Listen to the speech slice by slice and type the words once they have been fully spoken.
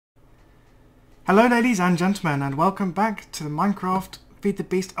Hello ladies and gentlemen, and welcome back to the Minecraft Feed the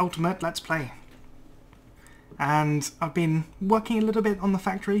Beast Ultimate Let's Play. And I've been working a little bit on the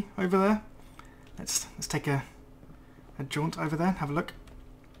factory over there. Let's take a jaunt over there and have a look.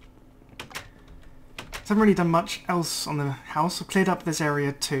 So I haven't really done much else on the house. I've cleared up this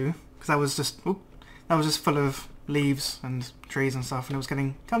area too, because that was just full of leaves and trees and stuff, and it was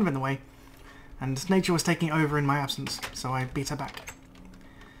getting kind of in the way. And nature was taking over in my absence, so I beat her back.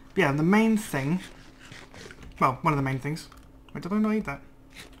 Yeah, the main thing... Well, one of the main things... Wait, did I not eat that?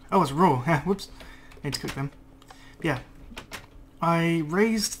 Oh, it's raw. Yeah, whoops. Need to cook them. Yeah. I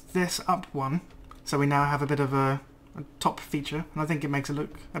raised this up one, so we now have a bit of a top feature, and I think it makes it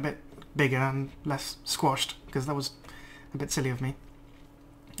look a bit bigger and less squashed, because that was a bit silly of me.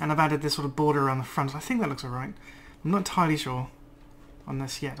 And I've added this sort of border around the front. I think that looks alright. I'm not entirely sure on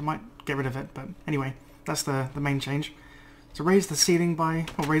this yet. I might get rid of it, but anyway, that's the main change. To raise the ceiling by,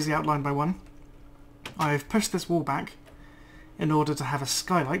 or raise the outline by one, I've pushed this wall back in order to have a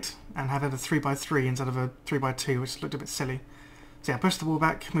skylight and have it a 3x3 instead of a 3x2, which looked a bit silly. So yeah, push the wall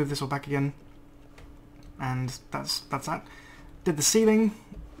back, move this all back again, and that's that. Did the ceiling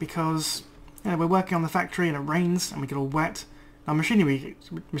because we're working on the factory and it rains and we get all wet. Now machinery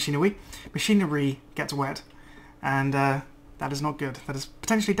gets wet, and that is not good. That is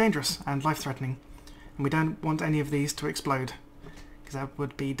potentially dangerous and life-threatening. And we don't want any of these to explode, because that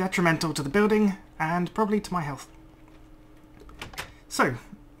would be detrimental to the building and probably to my health. So,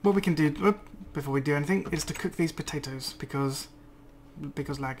 what we can do before we do anything is to cook these potatoes, because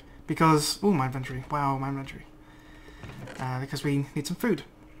oh, my inventory, wow, my inventory, because we need some food.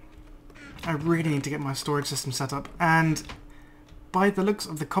 I really need to get my storage system set up, and by the looks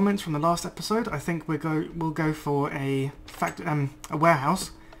of the comments from the last episode, I think we'll go for a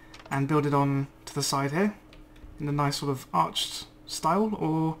warehouse and build it on to the side here in a nice sort of arched style,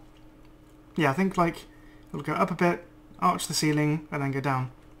 or yeah, I think like it'll go up a bit, arch the ceiling, and then go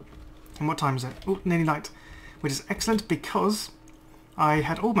down. And what time is it? Oh, nearly night, which is excellent because I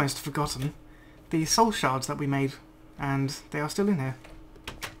had almost forgotten the soul shards that we made, and they are still in here.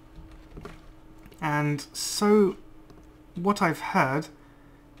 And so what I've heard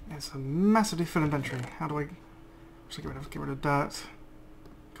is a massively full inventory. How do I get rid of dirt?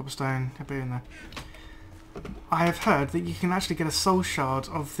 Cobblestone, a bit in there. I have heard that you can actually get a soul shard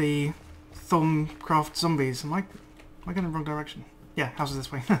of the Thorncraft zombies. Am I going in the wrong direction? Yeah, how's it this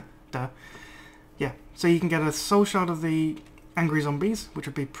way? Duh. Yeah, so you can get a soul shard of the angry zombies, which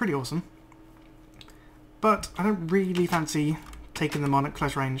would be pretty awesome. But I don't really fancy taking them on at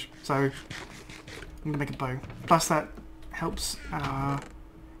close range, so I'm going to make a bow. Plus that helps our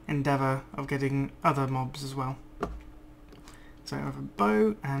endeavour of getting other mobs as well. So I have a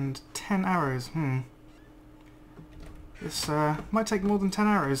bow and 10 arrows. This might take more than 10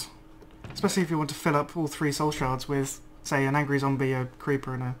 arrows. Especially if you want to fill up all 3 soul shards with, say, an angry zombie, a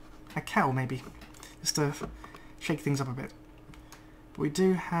creeper, and a cow, maybe. Just to shake things up a bit. But we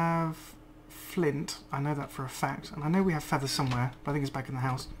do have flint. I know that for a fact. And I know we have feathers somewhere, but I think it's back in the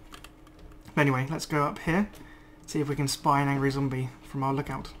house. But anyway, let's go up here. See if we can spy an angry zombie from our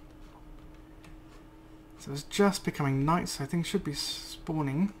lookout. So it's just becoming night, so things should be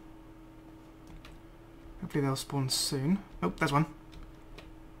spawning. Hopefully they'll spawn soon. Oh, there's one.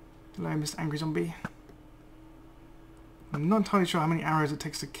 Hello, Mr. Angry Zombie. I'm not entirely sure how many arrows it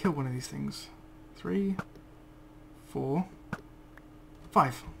takes to kill one of these things. 3, 4,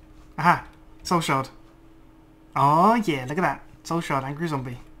 5. Aha! Soul Shard. Oh yeah, look at that. Soul Shard, Angry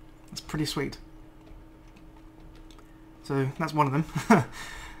Zombie. That's pretty sweet. So that's one of them.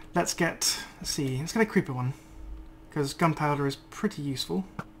 Let's get a creeper one, because gunpowder is pretty useful.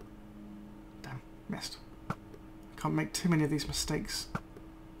 Damn, missed. Can't make too many of these mistakes,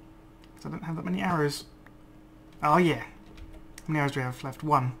 because I don't have that many arrows. Oh yeah. How many arrows do we have left?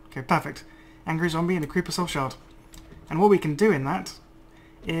 1. Okay, perfect. Angry zombie and a creeper soul shard. And what we can do in that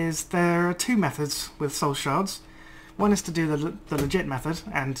is there are 2 methods with soul shards. One is to do the legit method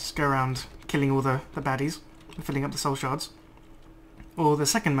and just go around killing all the baddies and filling up the soul shards. Or the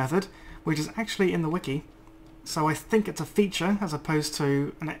second method, which is actually in the wiki, so I think it's a feature as opposed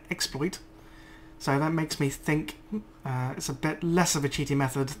to an exploit, so that makes me think it's a bit less of a cheaty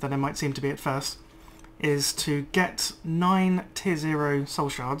method than it might seem to be at first, is to get 9 tier 0 soul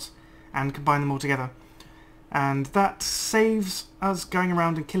shards and combine them all together. And that saves us going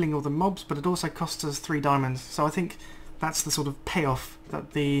around and killing all the mobs, but it also costs us 3 diamonds, so I think that's the sort of payoff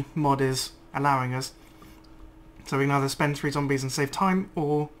that the mod is allowing us. So we can either spend 3 zombies and save time,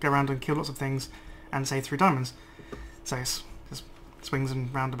 or go around and kill lots of things and save 3 diamonds. So it's swings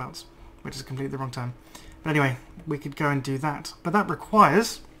and roundabouts, which is completely the wrong term. But anyway, we could go and do that. But that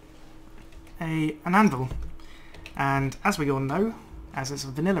requires an anvil. And as we all know, as it's a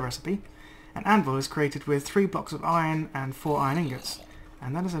vanilla recipe, an anvil is created with 3 blocks of iron and 4 iron ingots.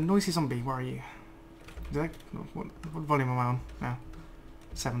 And that is a noisy zombie. Where are you? Is that, what volume am I on now?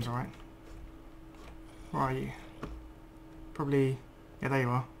 7's alright. Where are you? Probably... yeah, there you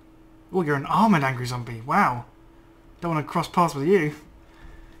are. Oh, you're an armoured angry zombie. Wow. Don't want to cross paths with you.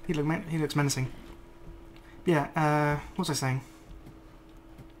 He looks menacing. Yeah, what was I saying?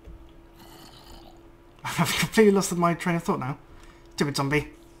 I've completely lost my train of thought now. Stupid zombie.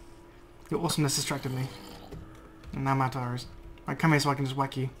 Your awesomeness distracted me. And now I'm out of arrows. Right, come here so I can just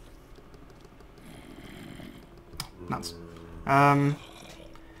whack you. Nuts.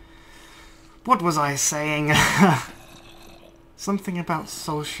 What was I saying? Something about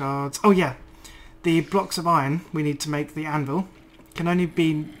soul shards. Oh yeah, the blocks of iron we need to make the anvil can only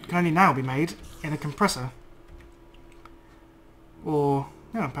now be made in a compressor. Or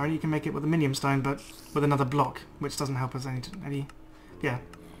no, apparently you can make it with a minium stone, but with another block, which doesn't help us any. Yeah.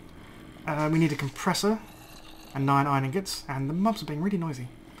 We need a compressor and 9 iron ingots, and the mobs are being really noisy.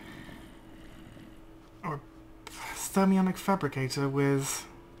 Or a thermionic fabricator with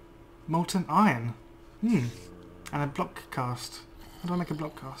molten iron. And a block cast. How do I make a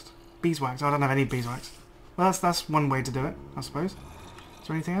block cast? Beeswax. I don't have any beeswax. Well, that's one way to do it, I suppose. Is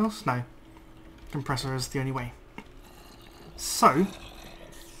there anything else? No. Compressor is the only way. So...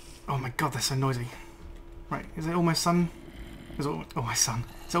 oh my god, they're so noisy. Right, is it almost sun? Oh my sun.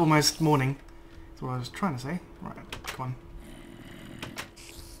 Is it almost morning? That's what I was trying to say. Right, come on.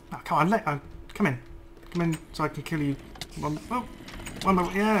 Oh, come on, come in. Come in so I can kill you. One more.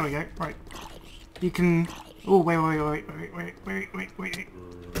 Yeah, there we go. Right. You can... oh, wait.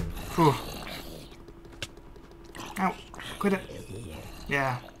 Whew. Ow, quit it.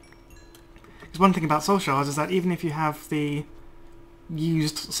 Yeah. Because one thing about soul shards is that even if you have the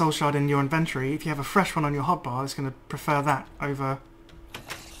used soul shard in your inventory, if you have a fresh one on your hotbar, it's going to prefer that over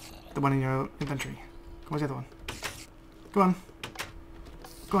the one in your inventory. Where's the other one? Go on.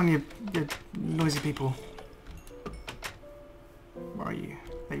 Go on, you noisy people. Where are you?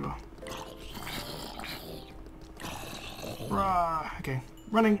 There you are. Rah! Okay.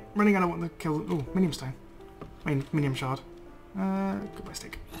 Running, I don't want to kill... oh, minium stone. I mean, minium shard. Goodbye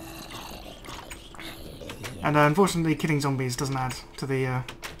stick. And unfortunately, killing zombies doesn't add to the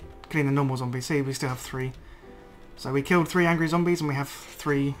killing the normal zombies. See, we still have 3. So we killed 3 angry zombies, and we have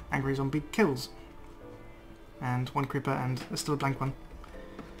 3 angry zombie kills. And 1 creeper, and there's still a blank one.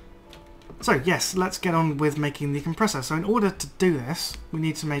 So yes, let's get on with making the compressor. So in order to do this, we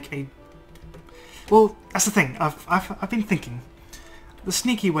need to make a... well, that's the thing. I've been thinking. The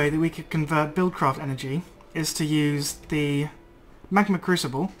sneaky way that we could convert buildcraft energy is to use the magma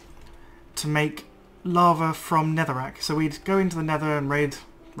crucible to make lava from netherrack. So we'd go into the nether and raid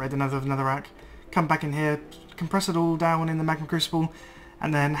the nether of netherrack, come back in here, compress it all down in the magma crucible,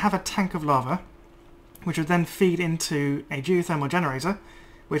 and then have a tank of lava, which would then feed into a geothermal generator,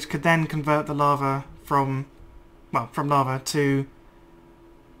 which could then convert the lava from lava to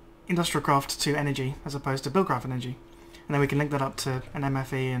industrial craft to energy, as opposed to buildcraft energy. And then we can link that up to an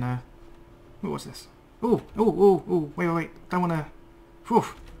MFE and a... ooh, what's this? Ooh, wait, don't want to... whew,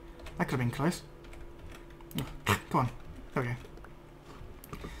 that could have been close. Oh, come on, there we go.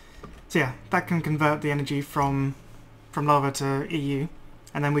 So yeah, that can convert the energy from lava to EU,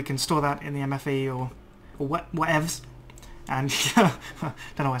 and then we can store that in the MFE or whatevs, and don't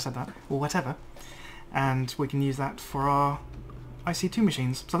know why I said that, or whatever, and we can use that for our IC2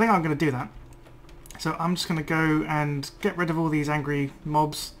 machines. So I think I'm going to do that. So I'm just going to go and get rid of all these angry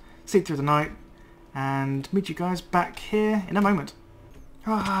mobs, sleep through the night, and meet you guys back here in a moment.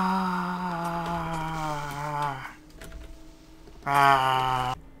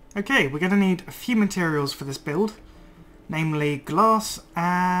 Okay, we're going to need a few materials for this build, namely glass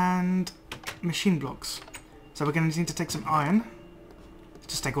and machine blocks. So we're going to need to take some iron,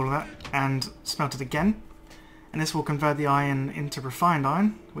 just take all of that, and smelt it again. And this will convert the iron into refined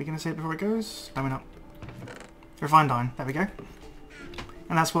iron. Are we going to see it before it goes? No, we're not. Refined iron, there we go.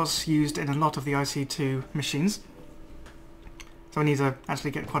 And that's what's used in a lot of the IC2 machines. So we need to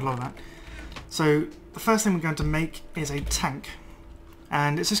actually get quite a lot of that. So the first thing we're going to make is a tank.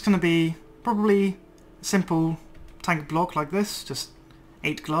 And it's just going to be probably a simple tank block like this, just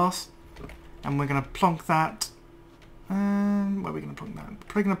 8 glass. And we're going to plonk that... where are we going to plonk that?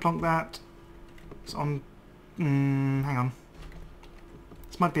 Probably going to plonk that... it's on... hang on.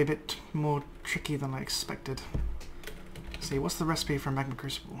 This might be a bit more tricky than I expected. Let's see, what's the recipe for a magma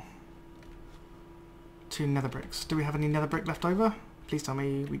crucible? 2 nether bricks. Do we have any nether brick left over? Please tell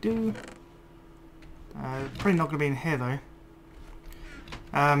me we do. Probably not going to be in here though.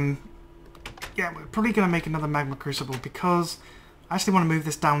 yeah, we're probably going to make another magma crucible because I actually want to move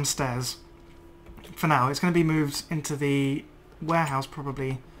this downstairs. For now, it's going to be moved into the warehouse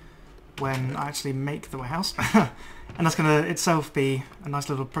probably when I actually make the warehouse. And that's going to itself be a nice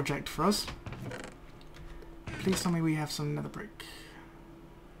little project for us. Please tell me we have some nether brick.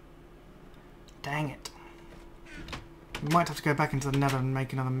 Dang it. We might have to go back into the nether and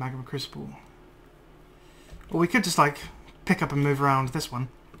make another magma crucible. Or we could just like pick up and move around this one.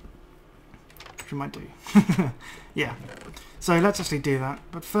 Which we might do. Yeah. So let's actually do that.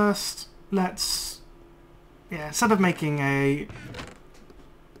 But first, let's... yeah, instead of making a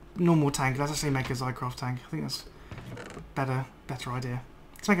normal tank, let's actually make a Zycraft tank. I think that's a better idea.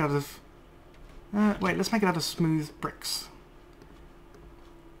 Let's make it out of... wait, let's make it out of smooth bricks.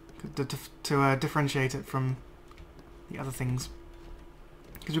 To differentiate it from the other things.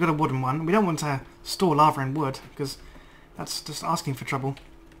 Because we've got a wooden one. We don't want to store lava in wood, because that's just asking for trouble.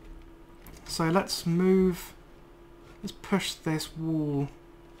 So let's move... let's push this wall...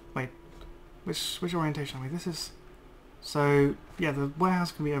 wait, which orientation are we? This is... so, yeah, the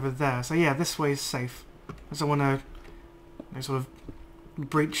warehouse can be over there. So yeah, this way is safe. I just don't want to, you know, sort of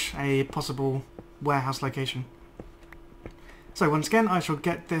breach a possible warehouse location. So once again, I shall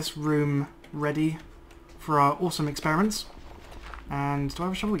get this room ready for our awesome experiments. And do I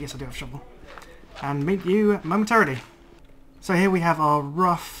have a shovel? Yes, I do have a shovel. And meet you momentarily. So here we have our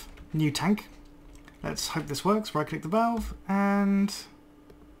rough new tank. Let's hope this works. Right click the valve and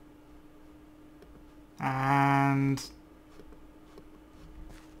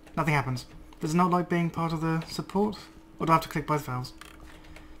nothing happens. Does it not like being part of the support? Or do I have to click both valves?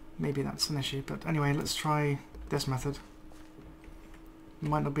 Maybe that's an issue, but anyway, let's try this method.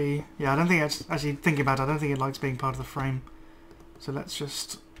 Might not be... yeah, I don't think it's actually thinking about it, I don't think it likes being part of the frame. So let's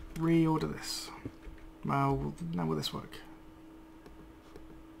just reorder this. Well, now will this work?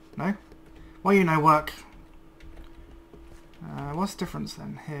 No? Why you no work? What's the difference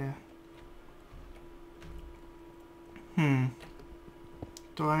then here? Have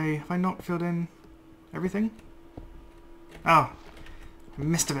I not filled in everything? Oh, I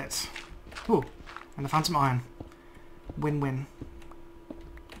missed a bit. Oh, and I found some iron. Win-win.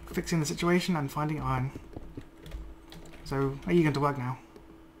 Fixing the situation and finding iron. So, are you going to work now?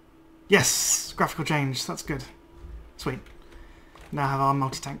 Yes! Graphical change, that's good. Sweet. Now have our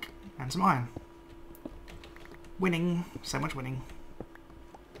multi-tank and some iron. Winning. So much winning.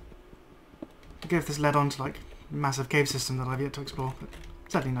 I could have this led on to like massive cave system that I've yet to explore, but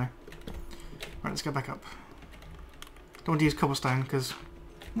sadly no. Right, let's go back up. Don't want to use cobblestone because,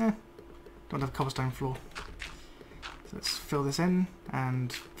 don't have a cobblestone floor. So let's fill this in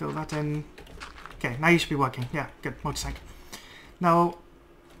and fill that in. Okay, now you should be working. Yeah, good. Multi-tank. Now,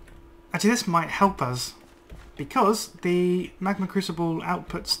 actually this might help us because the magma crucible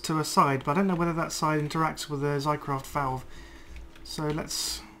outputs to a side, but I don't know whether that side interacts with the Zycraft valve. So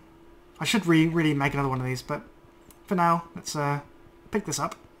let's... I should really make another one of these, but for now, let's pick this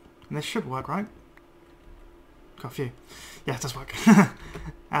up. And this should work, right? Got a few. Yeah, it does work.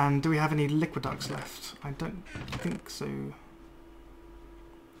 And do we have any liquid ducts left? I don't think so.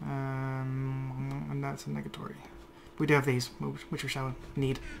 And that's a negatory. We do have these, which we shall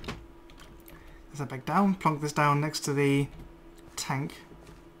need. Let's that back down, plonk this down next to the tank.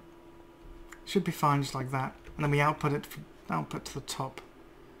 Should be fine just like that. And then we output to the top.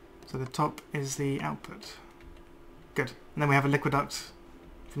 So the top is the output. Good. And then we have a liquid duct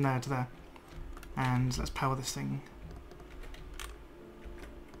from there to there. And let's power this thing.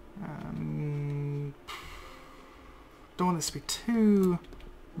 Don't want this to be too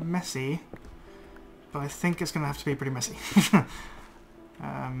messy, but I think it's going to have to be pretty messy.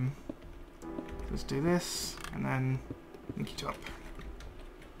 Let's do this, and then link you two up.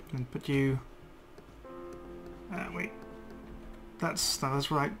 And put you... wait.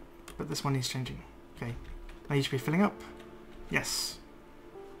 That's right, but this one needs changing. Okay. Now you should be filling up. Yes.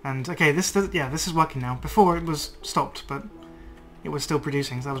 And okay, this is working now. Before it was stopped, but it was still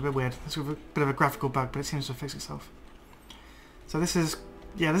producing, so that was a bit weird. It's a bit of a graphical bug, but it seems to fix itself. So this is,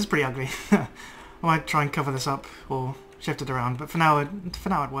 yeah, this is pretty ugly. I might try and cover this up or shift it around, but for now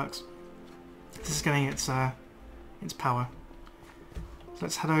it works. This is getting its power. So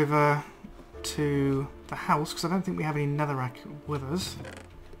let's head over to the house, because I don't think we have any netherrack with us.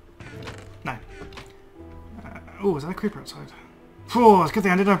 No. Oh, is that a creeper outside? Oh, it's a good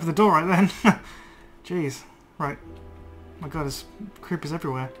thing I didn't open the door right then. Jeez. Right. My god, there's creepers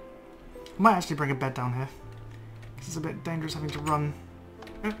everywhere. I might actually bring a bed down here. Because it's a bit dangerous having to run.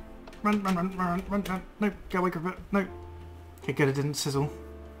 Run. No, go away, creeper. No. Okay, good, it didn't sizzle.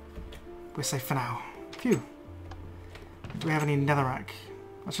 We're safe for now. Phew. Do we have any netherrack?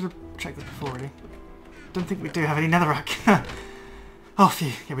 I should have checked this before, really. Don't think we do have any netherrack. Oh,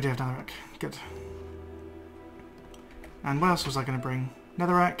 phew. Yeah, we do have netherrack. Good. And what else was I going to bring?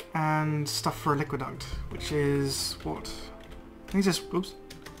 Netherrack and stuff for a liquiduct, which is what? I think it's just, oops.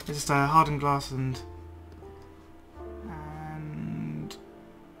 It's just hardened glass and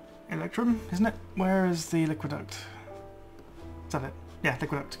electrum, isn't it? Where is the liquiduct? Is that it? Yeah,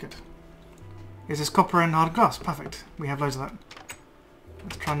 liquiduct, good. Is this copper and hardened glass? Perfect. We have loads of that.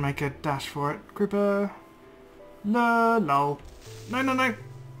 Let's try and make a dash for it. Grouper. No, lol. No, no, no.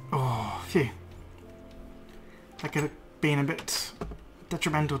 Oh, phew. That could have been a bit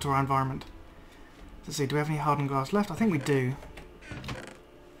detrimental to our environment. Let's see, do we have any hardened glass left? I think we do.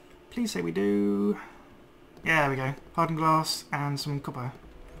 Please say we do. Yeah, there we go. Hardened glass and some copper.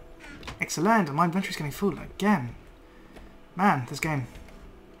 Excellent, and my inventory's getting full again. Man, this game.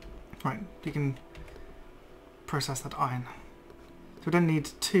 Right, you can process that iron. So we don't need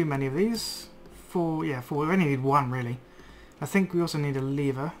too many of these. Four, yeah, four. We only need one, really. I think we also need a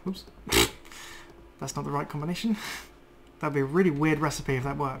lever. Oops. That's not the right combination. That'd be a really weird recipe if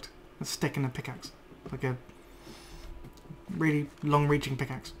that worked. A stick and a pickaxe. Like a really long-reaching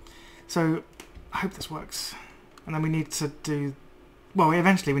pickaxe. So, I hope this works. And then we need to do... Well,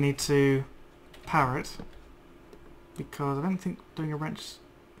 eventually we need to power it. Because I don't think doing a wrench...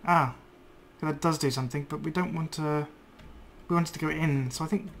 Ah, that does do something, but we don't want to... We want it to go in, so I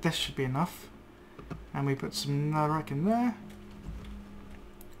think this should be enough. And we put some netherrack in there.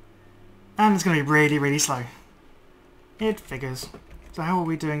 And it's going to be really, really slow. It figures. So how are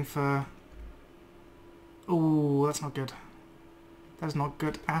we doing for... Oh, that's not good. That's not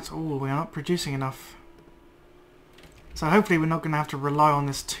good at all. We are not producing enough. So hopefully we're not going to have to rely on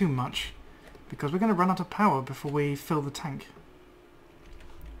this too much. Because we're going to run out of power before we fill the tank.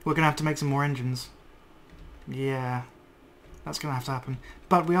 We're going to have to make some more engines. Yeah. That's going to have to happen.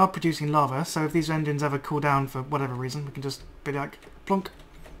 But we are producing lava, so if these engines ever cool down for whatever reason, we can just be like, plonk,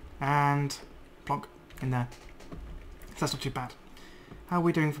 and plonk in there. So that's not too bad. How are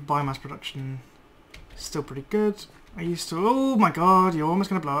we doing for biomass production? Still pretty good. I used to... Oh my god, you're almost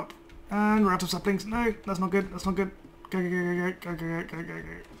going to blow up. And we're out of saplings. No, that's not good. That's not good. Go, go, go, go, go, go, go, go,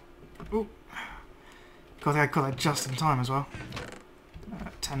 go. Ooh. God, I think I caught that just in time as well.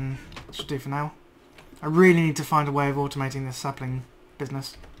 10 should do for now. I really need to find a way of automating this sapling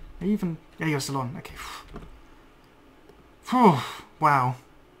business. Are you even... Yeah, you're still on. Okay. Whew. Wow.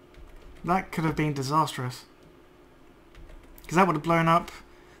 That could have been disastrous. Because that would have blown up.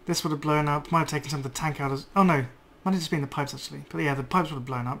 This would have blown up. Might have taken some of the tank out as... Oh no. Might have just been the pipes actually. But yeah, the pipes would have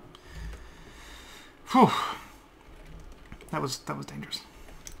blown up. Whew. That was dangerous.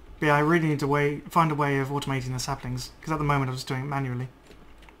 But yeah, I really need to find a way of automating the saplings. Because at the moment I'm just doing it manually.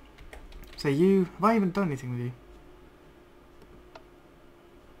 So you... Have I even done anything with you?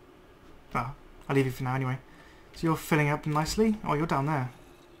 Well, I'll leave you for now anyway. So you're filling up nicely. Oh, you're down there.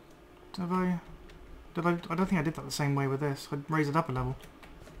 Have I... I don't think I did that the same way with this. I'd raise it up a level.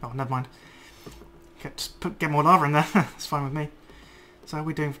 Oh, never mind. Okay, just get more lava in there. That's fine with me. So how are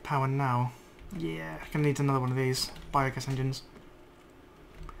we doing for power now? Yeah, gonna need another one of these biogas engines.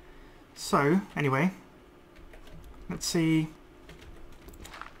 So, anyway. Let's see...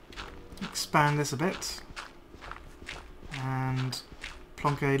 Expand this a bit. And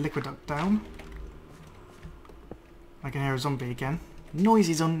plonk a liquiduct down. I can hear a zombie again.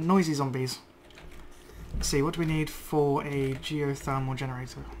 Noisy zombies. Let's see, what do we need for a geothermal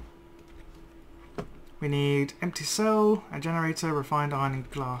generator? We need empty cell, a generator, refined iron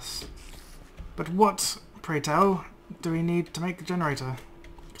and glass. But what, pray tell, do we need to make the generator?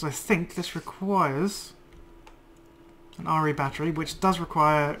 Because I think this requires an RE battery, which does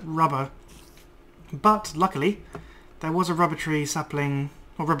require rubber. But, luckily, there was a rubber tree sapling,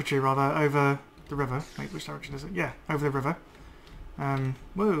 or rubber tree rather, over the river. Wait, which direction is it? Yeah, over the river.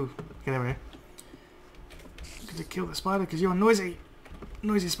 Whoa. Okay, there we go. Did you kill the spider? Because you're noisy.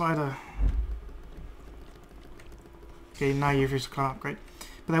 Noisy spider. Okay, now you've used to climb up. Great.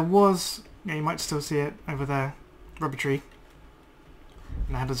 But there was... Yeah, you might still see it over there. Rubber tree.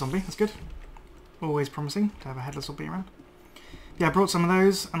 And a headless zombie. That's good. Always promising to have a headless zombie around. Yeah, I brought some of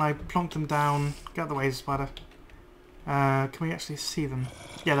those and I plonked them down. Get out of the way, spider. Can we actually see them?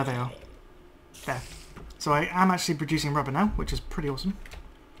 Yeah, there they are. There. So I am actually producing rubber now, which is pretty awesome.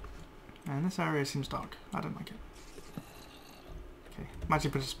 And this area seems dark. I don't like it. Okay, I'm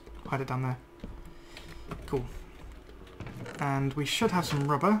actually just hide it down there. Cool. And we should have some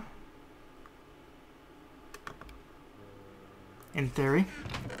rubber. In theory.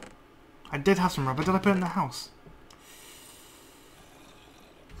 I did have some rubber. Did I put it in the house?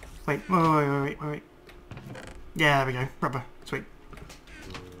 Wait. Yeah, there we go. Rubber. Sweet.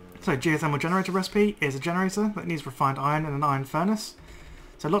 So geothermal generator recipe is a generator that needs refined iron in an iron furnace.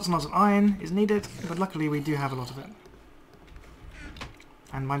 So lots and lots of iron is needed, but luckily we do have a lot of it.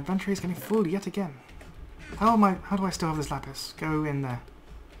 And my inventory is getting full yet again. How do I still have this lapis? Go in there.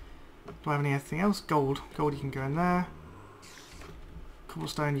 Do I have anything else? Gold. Gold, you can go in there.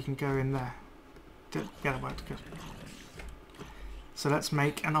 Cobblestone, you can go in there. Yeah, that worked. Good. So let's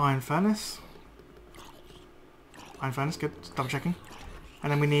make an iron furnace. Iron furnace, good. Just double checking.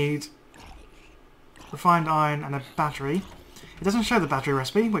 And then we need refined iron and a battery. It doesn't show the battery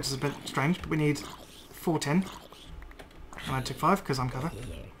recipe, which is a bit strange, but we need 4 tin. And I took 5 because I'm clever.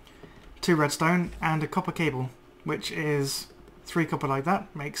 2 redstone and a copper cable, which is 3 copper like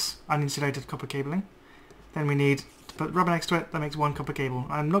that, makes uninsulated copper cabling. Then we need to put rubber next to it, that makes 1 copper cable.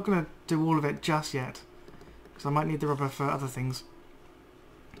 I'm not going to do all of it just yet, because I might need the rubber for other things.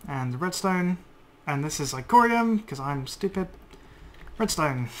 And the redstone, and this is icorium, because I'm stupid.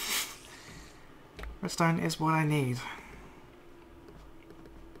 Redstone. Redstone is what I need.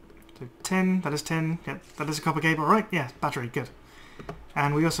 So tin, that is tin, yep, that is a copper cable, right? Yeah, battery, good.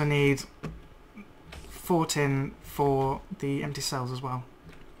 And we also need 4 tin for the empty cells as well.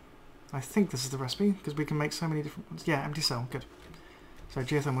 I think this is the recipe, because we can make so many different ones. Yeah, empty cell, good. So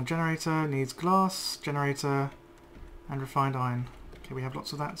geothermal generator needs glass, generator, and refined iron. Okay, we have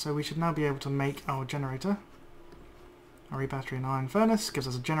lots of that, so we should now be able to make our generator. RE battery and iron furnace gives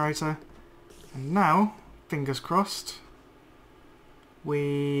us a generator. And now, fingers crossed,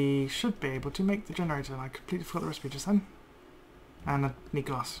 we should be able to make the generator. And I completely forgot the recipe just then. And I need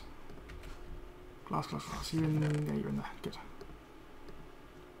glass. Glass. You're in there. Yeah, you're in there. Good.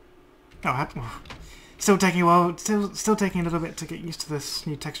 Oh, still taking a while. Still taking a little bit to get used to this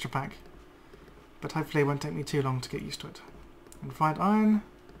new texture pack. But hopefully it won't take me too long to get used to it. And refined iron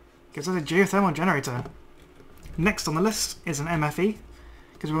gives us a geothermal generator. Next on the list is an MFE,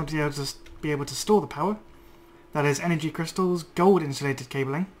 because we want to be able to store the power. That is energy crystals, gold insulated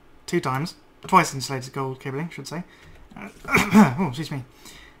cabling, 2 times, twice insulated gold cabling, should say. Oh, excuse me.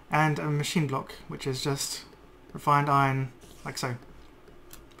 And a machine block, which is just refined iron, like so.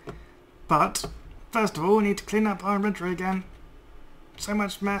 But first of all, we need to clean up our inventory again. So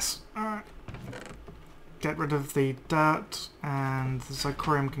much mess. Get rid of the dirt, and the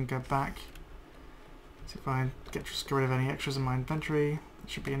zirconium can go back. See if I get rid of any extras in my inventory. That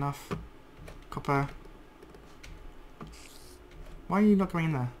should be enough. Copper. Why are you not going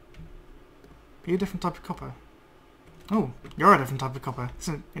in there? Are you a different type of copper? Oh, you're a different type of copper. This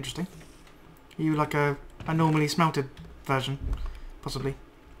is interesting. Are you like a normally smelted version? Possibly.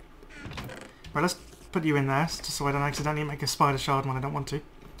 Right, let's put you in there, just so I don't accidentally make a spider shard when I don't want to.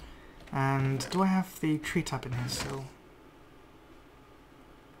 And do I have the tree tap in here still?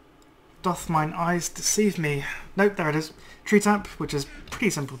 Doth mine eyes deceive me? Nope, there it is. Tree tap, which is pretty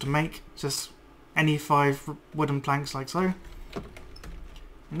simple to make. Just any 5 wooden planks like so.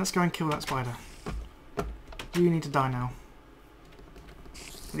 And let's go and kill that spider. You need to die now.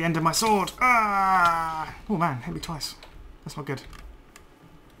 At the end of my sword! Ah! Oh man, hit me twice. That's not good.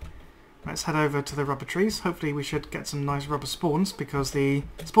 Let's head over to the rubber trees. Hopefully we should get some nice rubber spawns, because the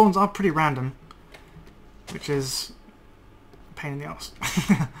spawns are pretty random. Which is a pain in the arse.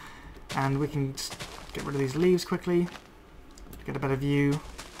 And we can just get rid of these leaves quickly. Get a better view.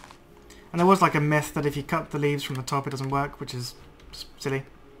 And there was like a myth that if you cut the leaves from the top it doesn't work, which is silly.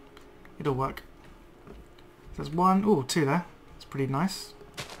 It'll work. There's 1, oh, 2 there. That's pretty nice.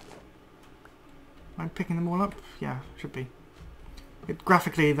 Am I picking them all up? Yeah, should be.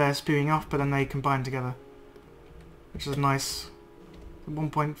 Graphically they're spewing off, but then they combine together. Which is a nice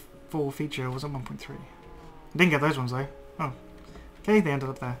 1.4 feature, or was it 1.3? I didn't get those ones though. Oh. Okay, they ended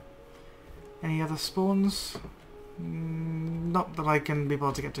up there. Any other spawns? Not that I can be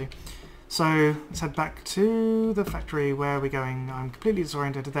able to get to. So, let's head back to the factory. Where are we going? I'm completely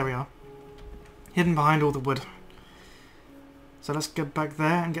disoriented. There we are. Hidden behind all the wood. So let's get back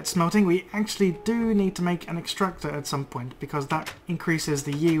there and get smelting. We actually do need to make an extractor at some point, because that increases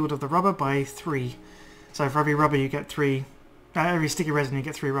the yield of the rubber by 3. So for every rubber you get 3... every sticky resin you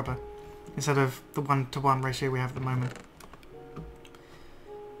get 3 rubber, instead of the 1-to-1 ratio we have at the moment.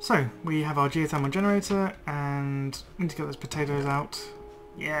 So, we have our geothermal generator, and we need to get those potatoes out.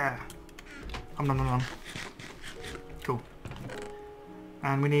 Yeah! Nom. Cool.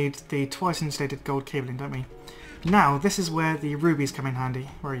 And we need the twice insulated gold cabling, don't we? Now, this is where the rubies come in handy.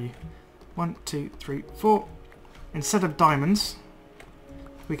 Where are you? 1, 2, 3, 4. Instead of diamonds,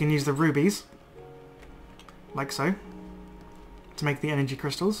 we can use the rubies, like so, to make the energy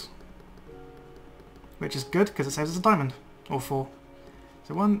crystals. Which is good, because it saves us a diamond. Or 4.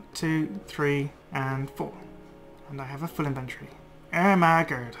 So 1, 2, 3, and 4. And I have a full inventory. Oh my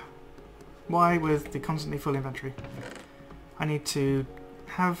god. Why with the constantly full inventory? I need to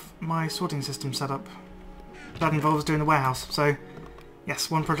have my sorting system set up. That involves doing the warehouse, so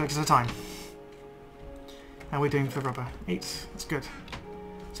yes, one project at a time. How are we doing for rubber? 8, that's good.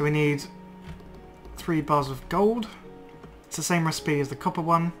 So we need 3 bars of gold. It's the same recipe as the copper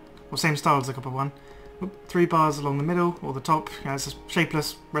one, or same style as the copper one. 3 bars along the middle, or the top. It's a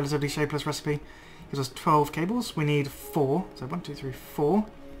shapeless, relatively shapeless recipe. Gives us 12 cables. We need 4, so 1, 2, 3, 4.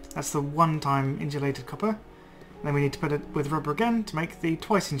 That's the one-time insulated copper. And then we need to put it with rubber again to make the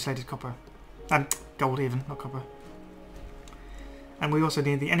twice insulated copper. Gold even, not copper. And we also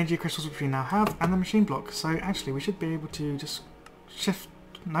need the energy crystals, which we now have, and the machine block. So actually we should be able to just shift...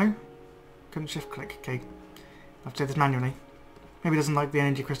 No? Couldn't shift click. Okay. I'll have to do this manually. Maybe it doesn't like the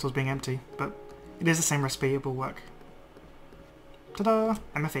energy crystals being empty, but it is the same recipe, it will work. Ta-da!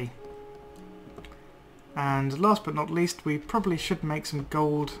 MFE. And last but not least, we probably should make some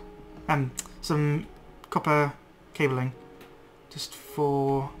gold... some copper cabling. Just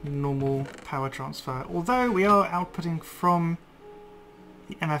for normal power transfer. Although we are outputting from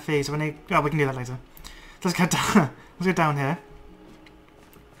the MFE, so we need... Oh, we can do that later. Let's go down, let's go down here.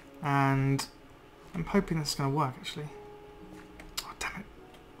 And I'm hoping this is going to work, actually. Oh, damn it.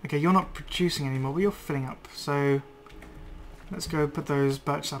 Okay, you're not producing anymore, but you're filling up. So let's go put those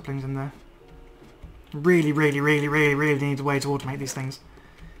birch saplings in there. Really need a way to automate these things.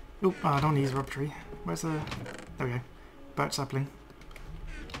 Oh, I don't want to use a rubber tree. Where's the... There we go. Birch sapling.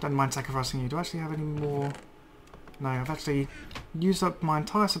 Don't mind sacrificing you. Do I actually have any more? No, I've actually used up my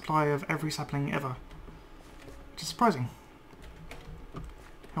entire supply of every sapling ever. Which is surprising.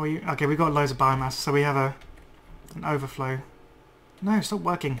 How are you? Okay, we've got loads of biomass, so we have an overflow. No, stop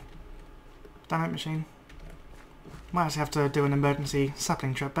working. Damn it, machine. Might actually have to do an emergency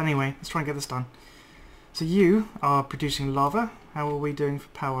sapling trip. But anyway, let's try and get this done. So you are producing lava. How are we doing for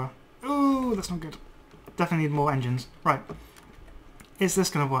power? Ooh, that's not good. Definitely need more engines. Right. Is this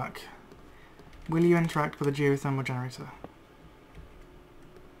going to work? Will you interact with a geothermal generator?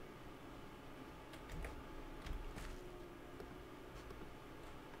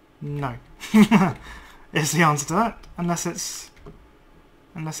 No. Is the answer to that. Unless it's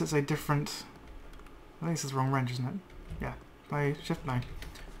a different... I think this is the wrong wrench, isn't it? Yeah. Play shift? No.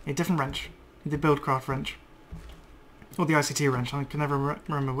 A different wrench. The Buildcraft wrench. Or the ICT wrench. I can never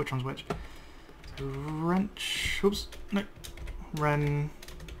remember which one's which. So wrench... Oops. No. Come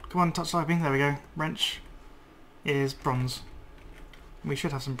on, touch typing. There we go. Wrench is bronze. We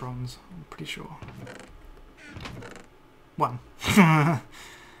should have some bronze. I'm pretty sure. 1.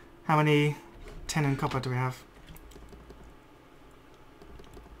 How many tin and copper do we have?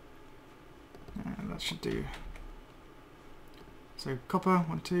 That should do. So copper,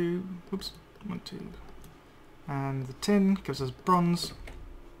 1, 2, oops, 1, 2. And the tin gives us bronze.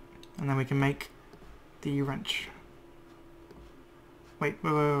 And then we can make the wrench. Wait.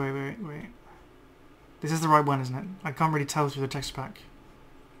 This is the right one, isn't it? I can't really tell through the texture pack.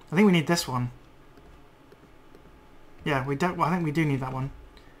 I think we need this one. Yeah, well, I think we do need that one.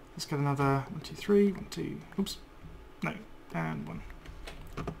 Let's get another 1, 2, 3, 1, 2, oops. No, and 1.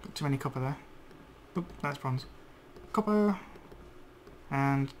 Got too many copper there. Oop, that's bronze. Copper.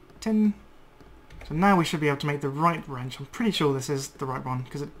 And tin. So now we should be able to make the right wrench. I'm pretty sure this is the right one,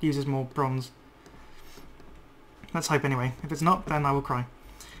 because it uses more bronze. Let's hope anyway. If it's not, then I will cry.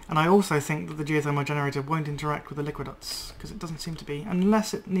 And I also think that the geothermal generator won't interact with the liquiducts, because it doesn't seem to be,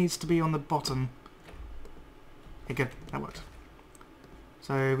 unless it needs to be on the bottom. Okay, good. That worked.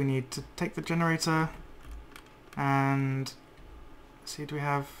 So we need to take the generator and see, do we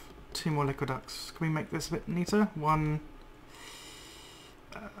have 2 more liquiducts? Can we make this a bit neater? 1.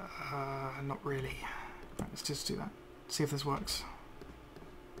 Not really. Right, let's just do that. See if this works.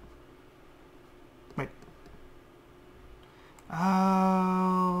 Wait.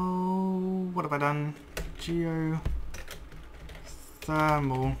 Oh, what have I done?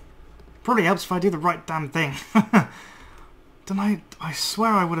 Geothermal. Probably helps if I do the right damn thing. I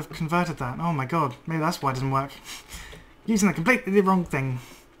swear I would have converted that. Oh my god. Maybe that's why it doesn't work. Using the completely wrong thing.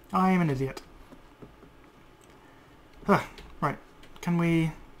 I am an idiot. Huh. Right. Can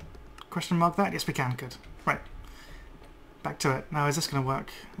we question mark that? Yes, we can. Good. Right. Back to it. Now, is this going to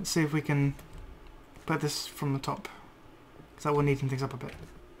work? Let's see if we can put this from the top. Because that will neaten things up a bit.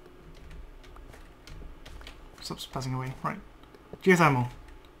 Stop spazzing away. Right. Geothermal.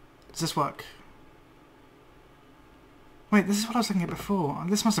 Does this work? Wait, this is what I was looking at before.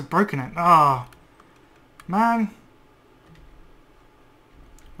 This must have broken it. Ah, oh, man.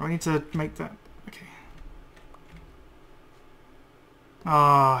 I need to make that. Okay.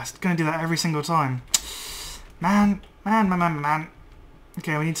 Ah, oh, it's going to do that every single time. Man.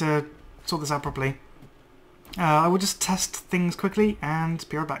 Okay, we need to sort this out properly. I will just test things quickly and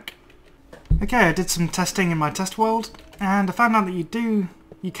be right back. Okay, I did some testing in my test world, and I found out that you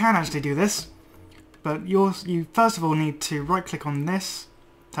can actually do this, but you first of all need to right click on this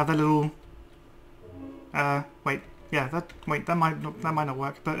to have that little wait, yeah, that might not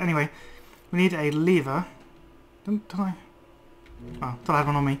work, but anyway, we need a lever. Did I? Oh, thought I had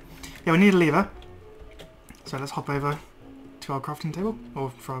one on me. Yeah, we need a lever. So let's hop over to our crafting table,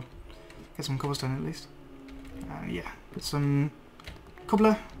 or get some cobblestone at least. Yeah, get some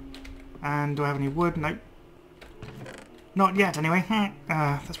cobbler. And do I have any wood? Nope. Not yet, anyway.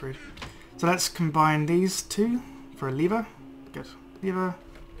 That's rude. So let's combine these two for a lever. Good. Lever.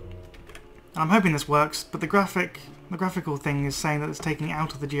 I'm hoping this works, but the graphical thing is saying that it's taking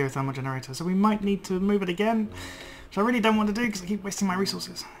out of the geothermal generator, so we might need to move it again, which I really don't want to do because I keep wasting my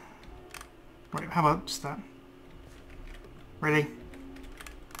resources. Right, how about just that? Ready?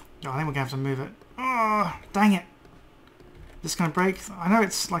 Oh, I think we're going to have to move it. Oh, dang it. This is going to break. I know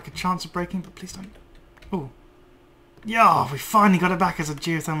it's like a chance of breaking, but please don't. Oh. Yeah, we finally got it back as a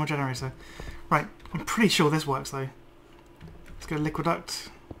geothermal generator. Right, I'm pretty sure this works though. Let's go LeSquatch.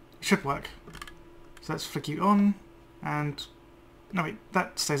 It should work. So let's flick you on, and no wait,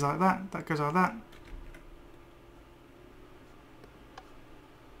 that stays like that, that goes like that.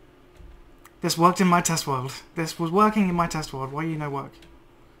 This worked in my test world. This was working in my test world. Why no work?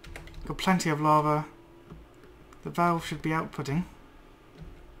 Got plenty of lava. The valve should be outputting.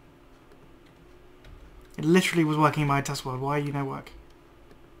 It literally was working in my test world. Why no work?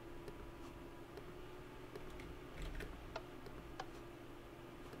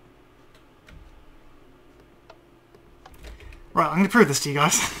 Right, I'm going to prove this to you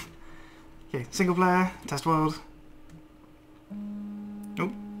guys. Okay, single player, test world.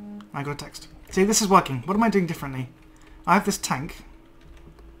 Oh, I got a text. See, this is working. What am I doing differently? I have this tank.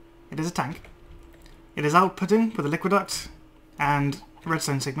 It is a tank. It is outputting with a LeSquatch and a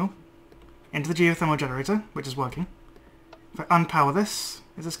redstone signal into the geothermal generator, which is working. If I unpower this,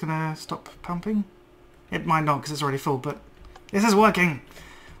 is this going to stop pumping? It might not because it's already full, but this is working!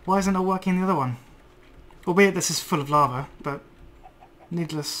 Why isn't it working the other one? Albeit this is full of lava, but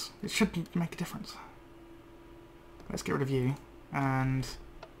needless, it should make a difference. Let's get rid of you, and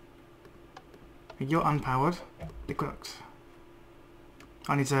you're unpowered. LeSquatch.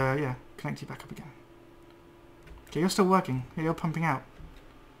 I need to, yeah, connect you back up again. Okay, you're still working. Yeah, you're pumping out.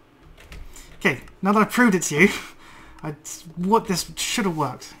 Okay, now that I've proved it to you, what this should have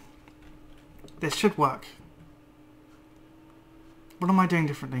worked. This should work. What am I doing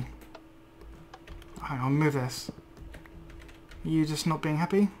differently? Hang on, move this. Are you just not being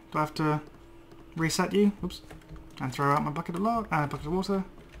happy? Do I have to reset you? Oops. And throw out my bucket of water.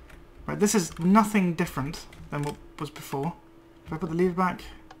 Right, this is nothing different than what was before. If I put the lever back...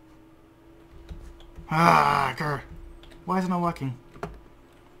 Ah, grr. Why is it not working?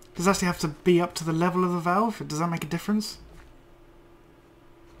 Does it actually have to be up to the level of the valve? Does that make a difference?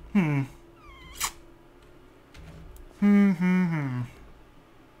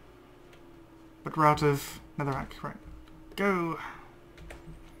 But we're out of netherrack. Right. Go!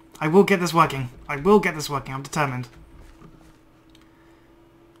 I will get this working. I will get this working. I'm determined.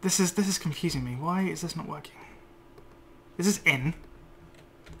 This is confusing me. Why is this not working? Is this in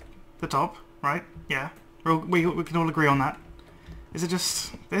the top? Right? Yeah. We can all agree on that. Is it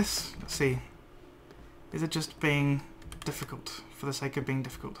just this? Let's see. Is it just being difficult for the sake of being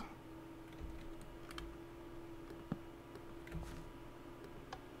difficult?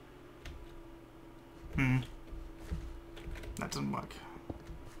 That doesn't work.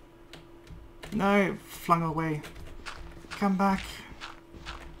 No, flung away. Come back.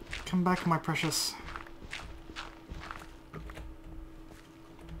 Come back, my precious.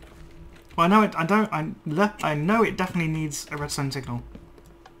 Well, I know it. I know it definitely needs a redstone signal.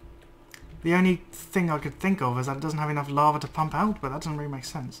 The only thing I could think of is that it doesn't have enough lava to pump out, but that doesn't really make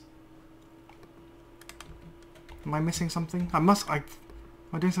sense. Am I missing something? Am I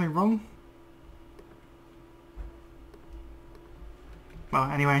doing something wrong? Well,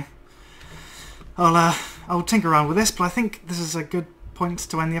 anyway, I'll tinker around with this, but I think this is a good point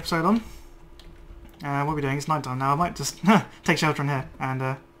to end the episode on. What we're doing is night time now. I might just take shelter in here,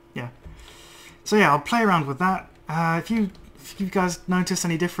 and yeah. So yeah, I'll play around with that. If you guys notice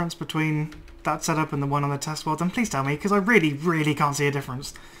any difference between that setup and the one on the test world, then please tell me, because I really can't see a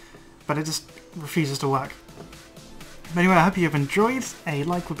difference. But it just refuses to work. But anyway, I hope you've enjoyed. A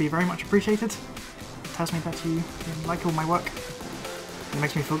like would be very much appreciated. It tells me that you like all my work. It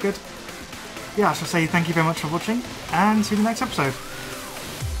makes me feel good. Yeah, I shall say thank you very much for watching, and see you in the next episode.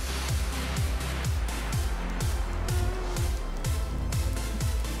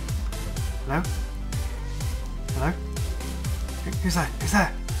 Hello? Hello? Who's there? Who's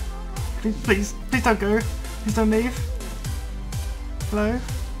there? Please don't go. Please don't leave. Hello?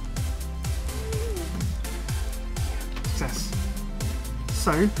 Success.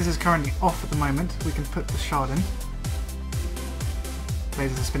 So, this is currently off at the moment. We can put the shard in.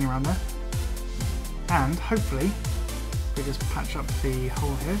 Lasers are spinning around there. And hopefully, we just patch up the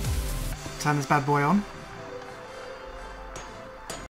hole here. Turn this bad boy on.